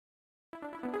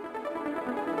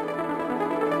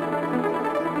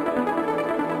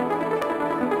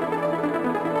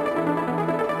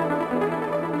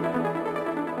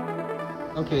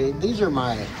Okay, these are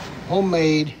my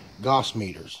homemade Gauss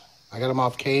meters. I got them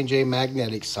off K&J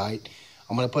Magnetics site.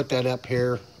 I'm going to put that up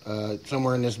here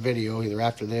somewhere in this video, either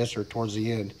after this or towards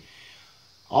the end.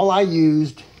 All I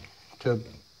used to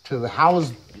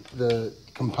house the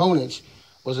components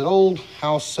was an old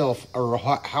house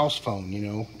house phone, you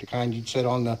know, the kind you'd set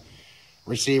on the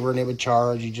receiver and it would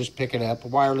charge. You just pick it up, a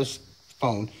wireless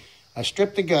phone. I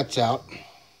stripped the guts out,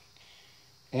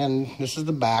 and this is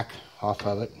the back off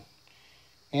of it.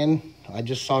 And I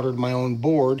just soldered my own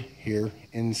board here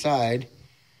inside.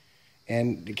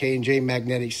 And the K&J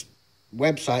Magnetics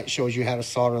website shows you how to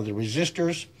solder the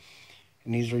resistors.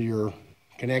 And these are your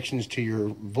connections to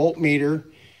your voltmeter.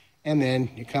 And then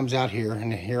it comes out here,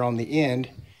 and here on the end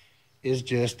is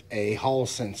just a Hall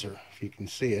sensor, if you can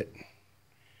see it.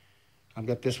 I've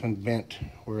got this one bent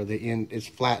where the end is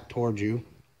flat towards you.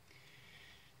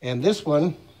 And this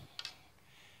one,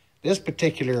 this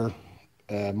particular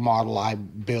model I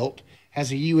built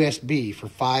has a USB for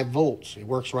 5 volts. It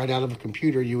works right out of a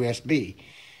computer USB.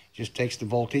 Just takes the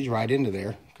voltage right into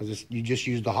there because you just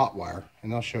use the hot wire,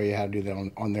 and they'll show you how to do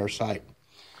that on their site.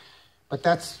 But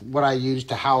that's what I use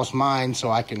to house mine, so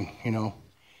I can, you know,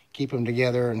 keep them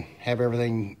together and have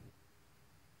everything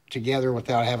together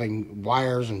without having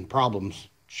wires and problems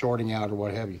shorting out or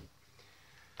what have you.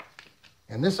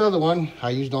 And this other one I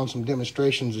used on some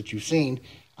demonstrations that you've seen.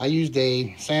 I used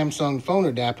a Samsung phone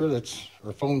adapter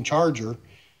or phone charger,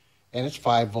 and it's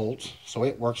 5 volts, so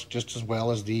it works just as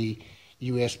well as the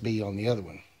USB on the other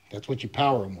one. That's what you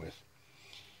power them with.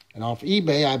 And off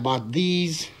eBay, I bought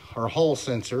these are Hall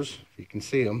sensors. If you can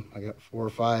see them, I got 4 or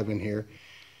 5 in here.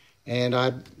 And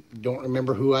I don't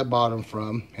remember who I bought them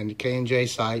from. And the K&J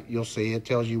site, you'll see it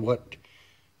tells you what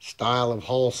style of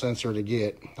Hall sensor to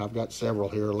get. I've got several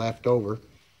here left over,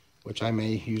 which I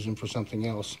may use them for something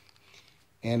else.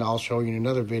 And I'll show you in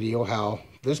another video how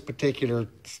this particular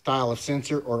style of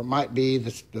sensor, or it might be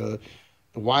the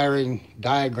wiring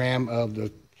diagram of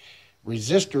the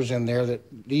resistors in there, that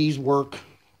these work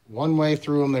one way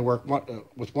through them. They work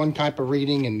with one type of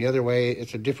reading, and the other way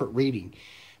it's a different reading.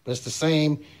 But it's the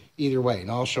same either way,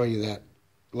 and I'll show you that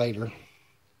later.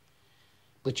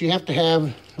 But you have to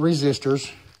have resistors,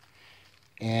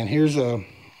 and here's a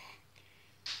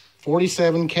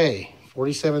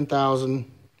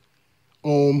 47,000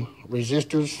 ohm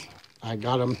resistors. I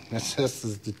got them. This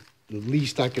is the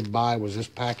least I could buy was this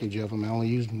package of them. I only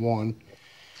used one.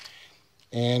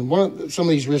 And one of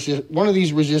these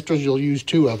resistors, you'll use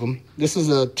 2 of them. This is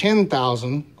a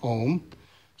 10,000 ohm.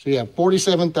 So you have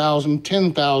 47,000,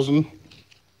 10,000,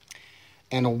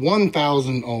 and a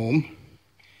 1,000 ohm,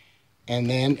 and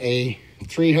then a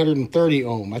 330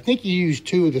 ohm. I think you use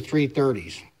 2 of the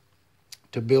 330s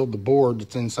to build the board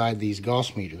that's inside these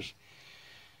Gauss meters.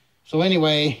 So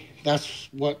anyway, that's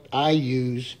what I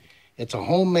use. It's a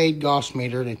homemade Gauss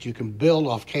meter that you can build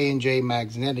off K&J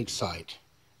Magnetics site.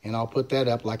 And I'll put that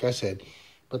up, like I said.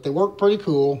 But they work pretty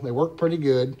cool. They work pretty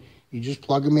good. You just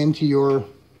plug them into your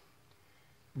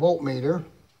voltmeter.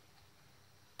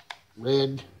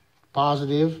 Red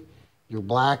positive, your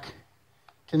black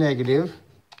to negative,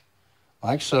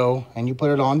 like so. And you put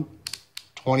it on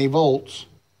 20 volts.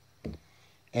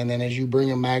 And then as you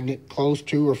bring a magnet close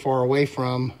to or far away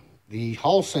from the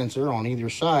Hall sensor on either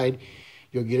side,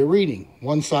 you'll get a reading.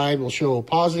 One side will show a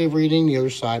positive reading, the other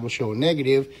side will show a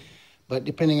negative. But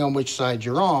depending on which side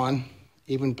you're on,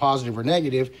 even positive or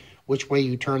negative, which way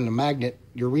you turn the magnet,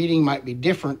 your reading might be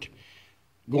different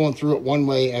going through it one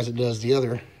way as it does the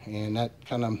other. And that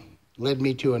kind of led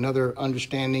me to another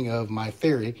understanding of my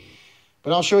theory.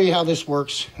 But I'll show you how this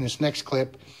works in this next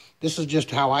clip. This is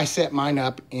just how I set mine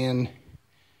up in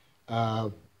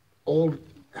old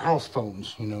house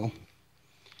phones, you know.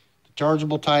 The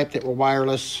chargeable type that were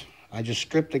wireless. I just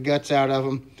stripped the guts out of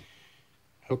them,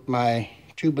 hooked my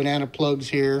 2 banana plugs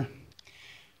here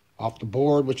off the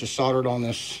board, which is soldered on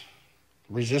this.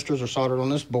 Resistors are soldered on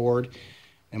this board,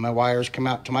 and my wires come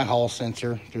out to my Hall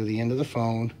sensor through the end of the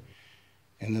phone,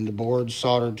 and then the board's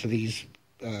soldered to these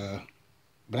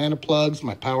banana plugs.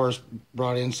 My power's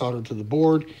brought in, soldered to the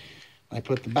board. I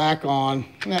put the back on,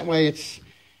 and that way it's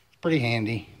pretty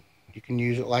handy. You can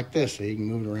use it like this, so you can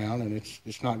move it around, and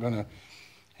it's not going to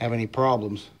have any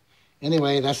problems.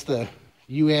 Anyway, that's the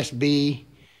USB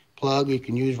plug you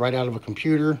can use right out of a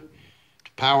computer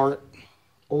to power it.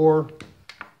 Or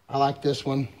I like this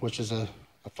one, which is a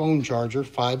phone charger,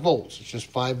 5 volts. It's just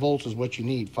 5 volts is what you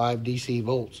need, 5 DC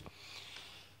volts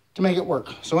to make it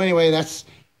work. So anyway, that's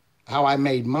how I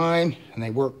made mine, and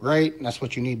they work great, and that's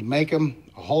what you need to make them.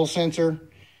 A Hall sensor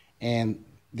and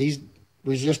these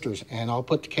resistors. And I'll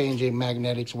put the K&J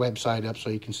Magnetics website up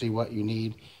so you can see what you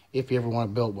need if you ever want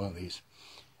to build one of these.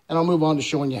 and I'll move on to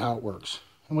showing you how it works.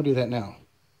 And we'll do that now.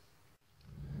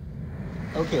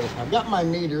 Okay, I've got my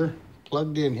meter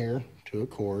plugged in here to a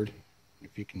cord,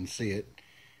 if you can see it.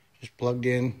 Just plugged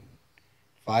in,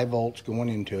 5 volts going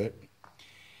into it.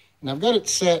 And I've got it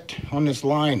set on this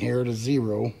line here to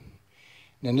 0.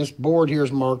 And this board here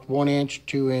is marked 1 inch,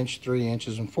 2 inch, 3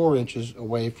 inches, and 4 inches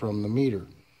away from the meter.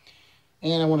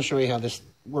 And I want to show you how this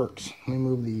works. Let me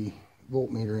move the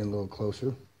voltmeter in a little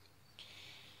closer.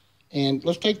 And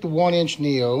let's take the 1 inch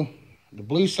Neo, the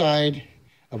blue side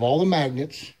of all the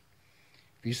magnets.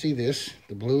 If you see this,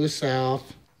 the blue is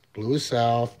south, blue is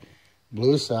south,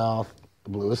 blue is south, the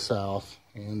blue is south,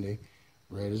 and the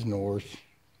red is north.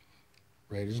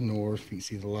 Red is north. You can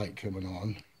see the light coming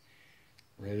on.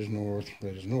 Red is north,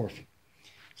 red is north.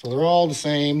 So they're all the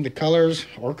same. The colors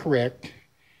are correct.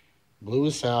 Blue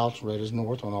is south, red is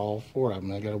north on all 4 of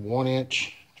them. I got a 1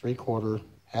 inch, 3/4,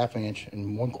 ½ inch,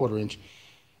 and 1/4 inch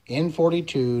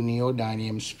N42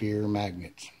 neodymium sphere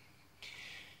magnets.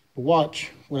 But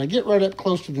watch, when I get right up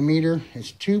close to the meter,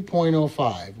 it's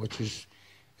 2.05, which is,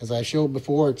 as I showed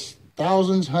before, it's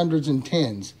thousands, hundreds, and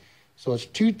tens. So it's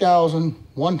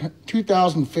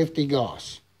 2,050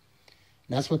 Gauss.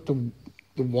 And that's what the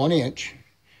 1 inch,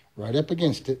 right up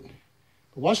against it.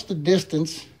 But watch the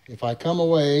distance. If I come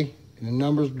away and the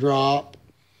numbers drop,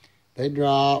 they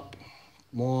drop,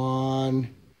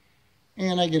 1,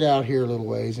 and I get out here a little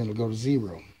ways and it'll go to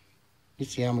 0. You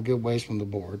see I'm a good ways from the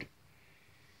board.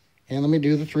 And let me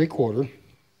do the 3/4.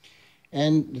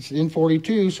 And it's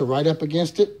N42, so right up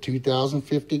against it,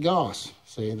 2,050 Gauss.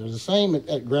 See, they're the same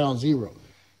at ground 0.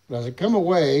 But as I come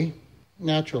away,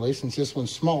 naturally, since this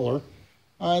one's smaller,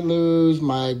 I lose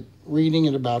my reading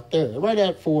at about there, right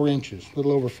at 4 inches, a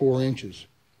little over 4 inches.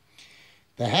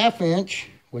 The ½ inch,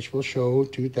 which will show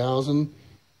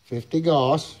 2,050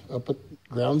 Gauss up at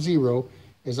ground 0,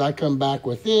 as I come back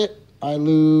with it, I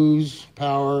lose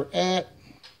power at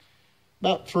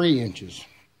about 3 inches.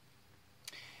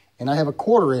 And I have a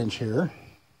 1/4 inch here,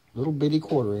 little bitty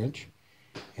 1/4 inch,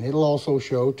 and it'll also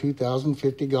show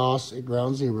 2,050 Gauss at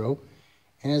ground 0.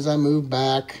 And as I move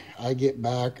back, I get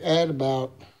back at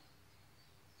about,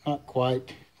 not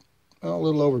quite, well, a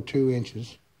little over 2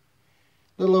 inches.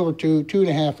 A little over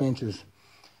 2.5 inches.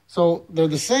 So they're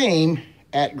the same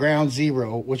at ground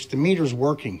 0, which the meter's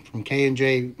working from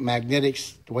K&J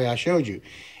Magnetics, the way I showed you.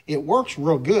 It works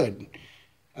real good,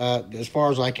 as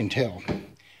far as I can tell.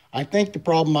 I think the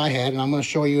problem I had, and I'm going to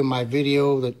show you in my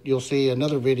video that you'll see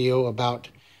another video about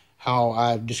how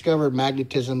I've discovered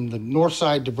magnetism. The north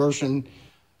side diversion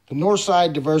of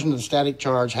the static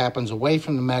charge happens away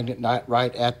from the magnet, not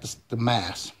right at the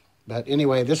mass. But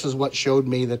anyway, this is what showed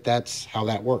me that that's how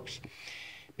that works.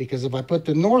 Because if I put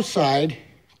the north side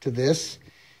to this,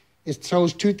 it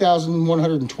shows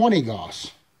 2,120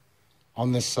 Gauss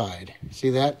on this side. See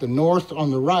that? The north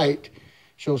on the right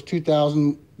shows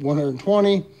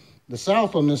 2,120. The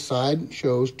south on this side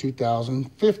shows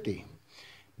 2,050.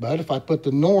 But if I put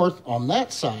the north on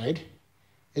that side,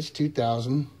 it's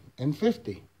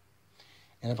 2,050.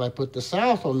 And if I put the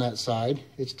south on that side,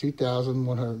 it's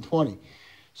 2,120.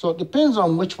 So it depends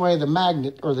on which way the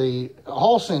magnet or the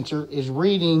Hall sensor is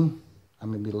reading, I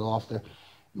may be a little off there,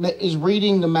 is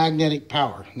reading the magnetic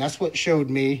power. And that's what showed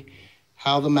me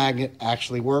how the magnet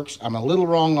actually works. I'm a little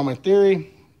wrong on my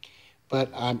theory, but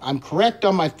I'm correct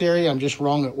on my theory. I'm just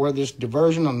wrong at where this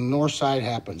diversion on the north side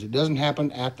happens. It doesn't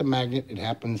happen at the magnet. It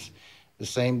happens the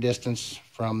same distance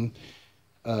from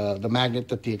the magnet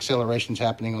that the acceleration is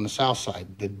happening on the south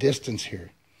side. The distance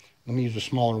here. Let me use a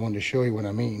smaller one to show you what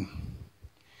I mean.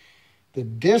 The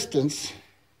distance,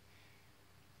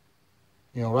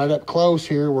 you know, right up close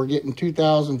here, we're getting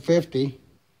 2,050.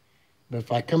 But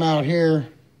if I come out here,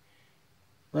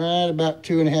 right about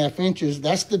 2.5 inches,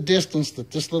 that's the distance that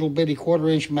this little bitty 1/4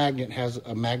 inch magnet has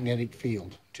a magnetic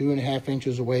field, 2.5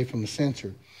 inches away from the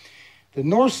sensor. The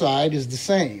north side is the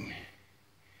same,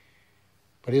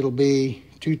 but it'll be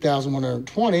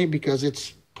 2,120 because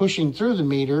it's pushing through the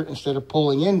meter instead of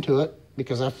pulling into it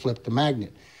because I flipped the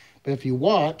magnet. But if you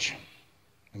watch,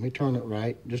 let me turn it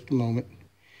right, just a moment.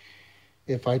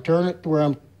 If I turn it to where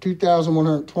I'm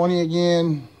 2,120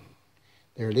 again,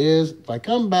 there it is. If I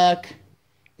come back,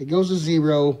 it goes to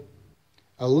 0,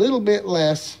 a little bit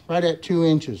less, right at 2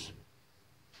 inches.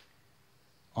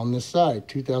 On this side,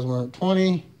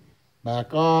 2,120,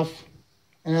 back off,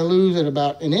 and I lose at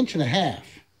about 1.5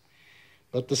 inches.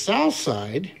 But the south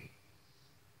side,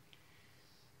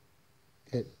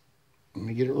 let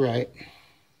me get it right,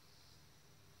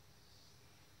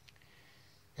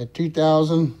 at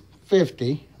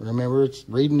 2,050, remember it's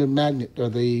reading the magnet, or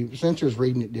the sensor's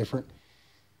reading it different,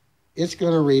 it's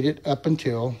going to read it up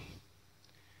until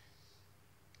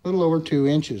a little over 2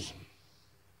 inches.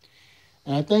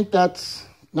 And I think that's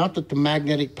not that the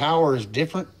magnetic power is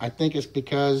different. I think it's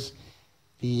because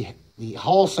the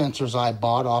Hall sensors I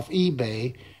bought off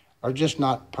eBay are just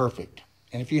not perfect.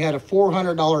 And if you had a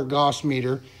 $400 Gauss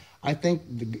meter, I think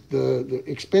the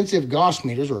expensive Gauss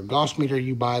meters, or a Gauss meter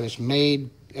you buy that's made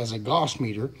as a Gauss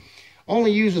meter,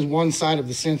 only uses one side of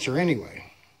the sensor anyway.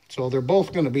 So they're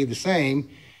both going to be the same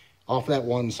off that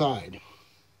one side.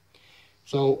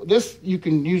 So this, you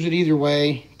can use it either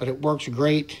way, but it works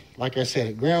great. Like I said,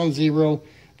 at ground zero,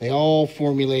 they all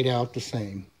formulate out the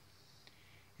same.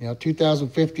 You know,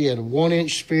 2050 at a 1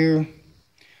 inch sphere,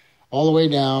 all the way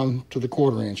down to the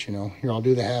 1/4 inch, you know. Here, I'll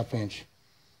do the 1/2 inch.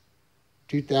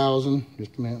 2000,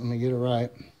 just a minute, let me get it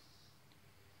right.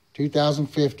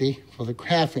 2050 for the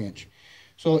 1/2 inch.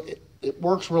 So it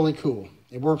works really cool.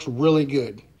 It works really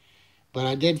good. But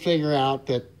I did figure out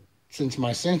that since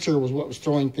my sensor was what was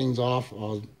throwing things off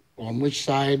on which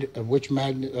side of which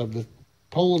magnet, of the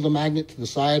pole of the magnet to the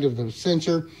side of the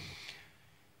sensor,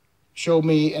 showed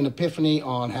me an epiphany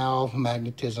on how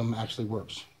magnetism actually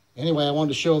works. Anyway, I wanted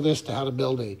to show this to how to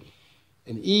build an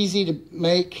easy to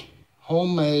make,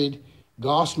 homemade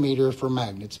Gauss meter for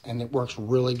magnets, and it works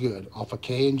really good off of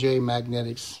K&J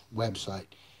Magnetics website.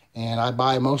 And I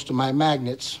buy most of my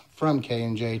magnets from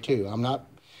K&J too. I'm not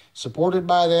supported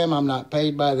by them, I'm not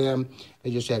paid by them.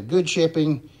 They just have good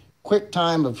shipping, quick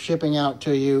time of shipping out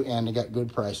to you, and they got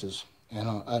good prices and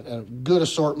a good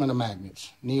assortment of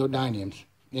magnets, neodymiums,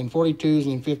 in 42s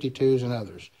and in 52s and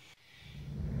others.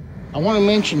 I want to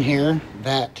mention here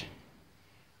that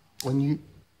when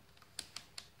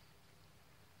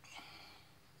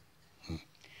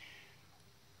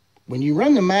you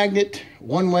run the magnet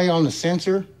one way on the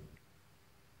sensor,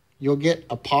 you'll get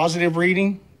a positive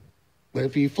reading. But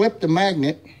if you flip the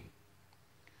magnet,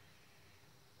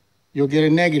 you'll get a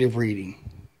negative reading.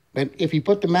 But if you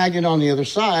put the magnet on the other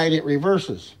side, it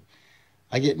reverses.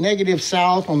 I get negative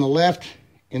south on the left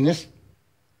in this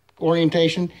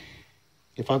orientation.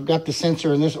 If I've got the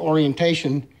sensor in this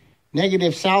orientation,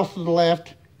 negative south to the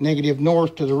left, negative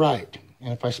north to the right.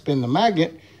 And if I spin the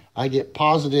magnet, I get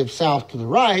positive south to the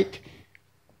right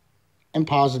and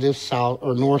positive south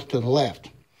or north to the left.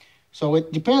 So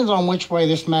it depends on which way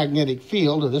this magnetic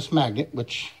field, or this magnet,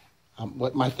 which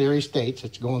what my theory states,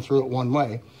 it's going through it one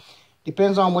way.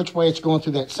 Depends on which way it's going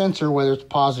through that sensor, whether it's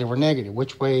positive or negative,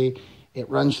 which way it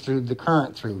runs through the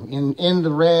current through, in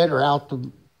the red or out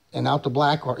the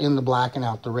black, or in the black and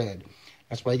out the red.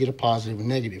 That's why you get a positive and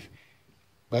negative.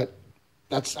 But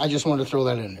I just wanted to throw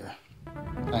that in there.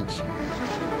 Thanks.